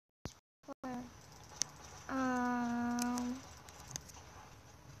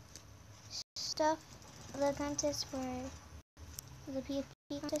stuff, the contest for the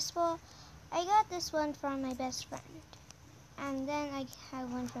PFP contest. Well, I got this one from my best friend, and then I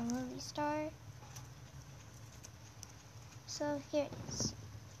have one from Lily Star. So here it is.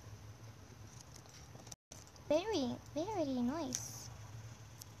 Very, very nice.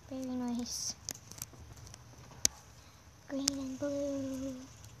 Very nice. Green and blue.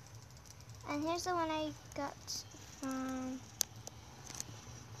 And here's the one I got from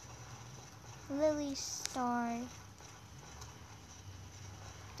Lily Star.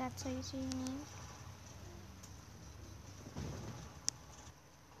 That's how you say your name.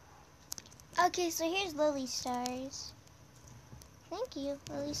 Okay, so here's Lily Stars. Thank you,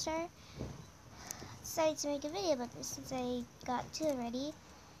 Lily Star. Decided to make a video about this since I got two already.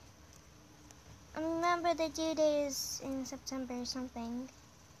 I remember the due date is in September or something.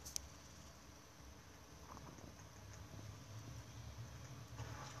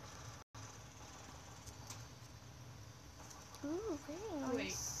 Ooh, very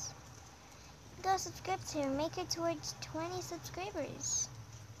nice. Go subscribe to her. Make it towards 20 subscribers.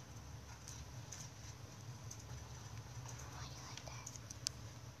 Why do you like that?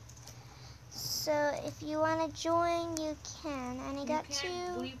 So if you want to join, you can. And I got two.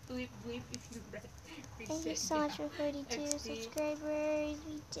 Bleep, bleep, bleep if you read. Thank you so much for 42 subscribers.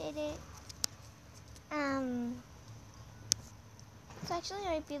 We did it. It's actually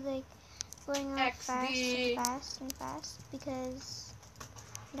might be like going up fast and fast because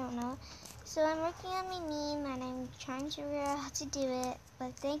I don't know. So I'm working on my meme and I'm trying to figure out how to do it.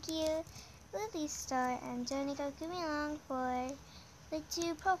 But thank you, Lily Star and Donica Gumilong for the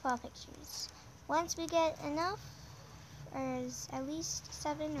two profile pictures. Once we get enough, or at least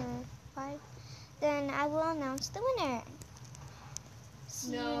 7 or 5, then I will announce the winner.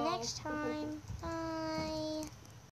 See you next time.